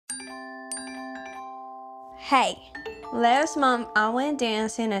Hey, last month I went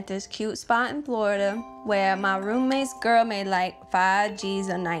dancing at this cute spot in Florida where my roommate's girl made like 5 G's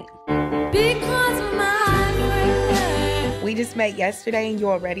a night. Because of my We just met yesterday and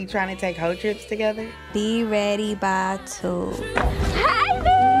you're already trying to take hoe trips together? Be ready by 2.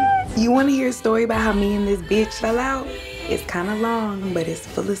 Hi, bitch! You want to hear a story about how me and this bitch fell out? It's kind of long, but it's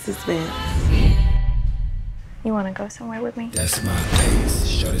full of suspense. You want to go somewhere with me? That's my place.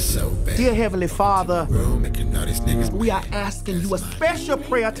 Shut it so bad. Dear Heavenly Father, we are asking you a special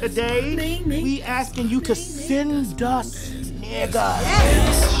prayer today. We asking you to send us niggas.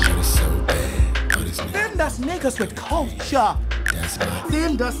 Send us niggas with culture.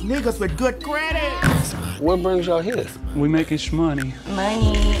 Send us niggas with good credit. What brings y'all here? We making shmoney.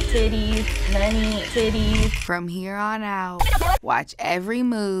 Money, titties, money, titties. From here on out, watch every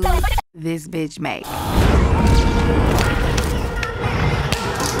move this bitch makes.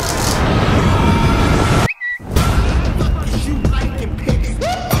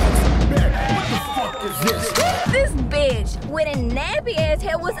 This bitch with a nappy ass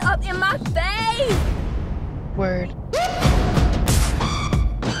hair was up in my face. Word.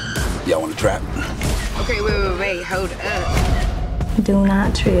 Y'all want to trap? Okay, wait, hold up. Do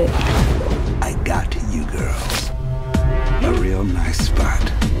not trip. I got you, girl. A real nice spot.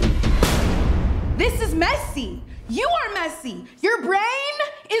 This is messy. You are messy. Your brain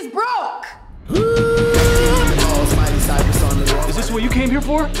is broke. Is this what you came here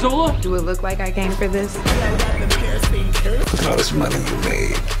for, Zola? Do it look like I came for this? All this money you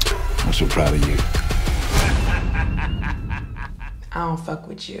made. I'm so proud of you. I don't fuck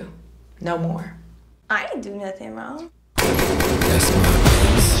with you. No more. I didn't do nothing wrong.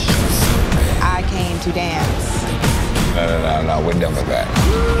 I came to dance. No, we're done with that.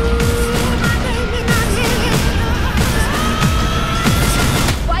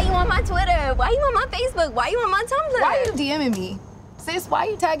 Why you on my Twitter? Why you on my Facebook? Why you on my Tumblr? Why are you DMing me? Sis, why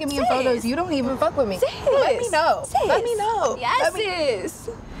you tagging me in Sis. photos? You don't even fuck with me. Sis. Let me know. Sis. Let me know. Yes, Let me... sis.